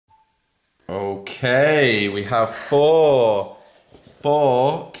Okay, we have four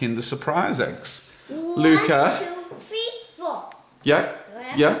Kinder Surprise eggs. Luca. 1, 2, 3, 4. Yeah,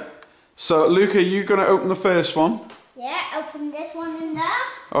 yeah. So, Luca, you going to open the first one? Yeah, open this one in there.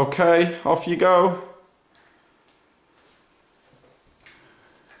 Okay, off you go.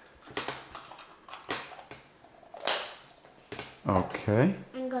 Okay.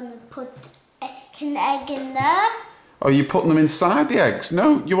 I'm going to put an egg in there. Oh, you're putting them inside the eggs?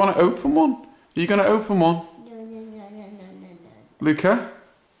 No, you want to open one? Are you going to open one? No. Luca?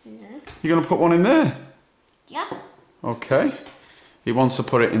 No. You're going to put one in there? Yeah. Okay. He wants to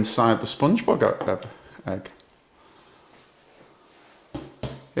put it inside the SpongeBob egg.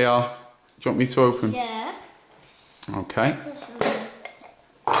 Yeah. Do you want me to open? Yeah. Okay.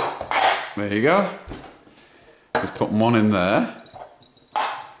 There you go. He's putting one in there.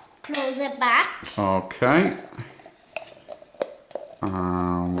 Close it back. Okay.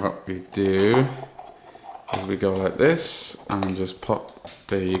 And what we do is we go like this and just pop.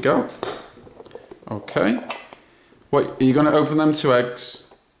 There you go. Okay. What, are you going to open them 2 eggs?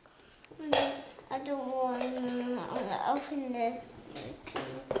 I don't want to open this.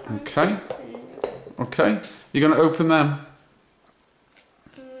 Okay. Okay. You're going to open them?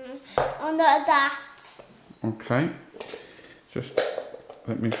 Under that. Okay. Just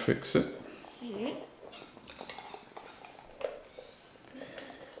let me fix it.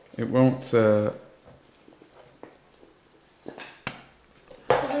 It won't. Open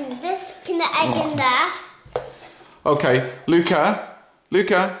this Kinder egg in there. Okay, Luca.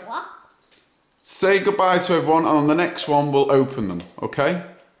 What? Say goodbye to everyone, and on the next one we'll open them. Okay?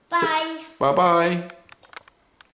 Bye. Bye bye.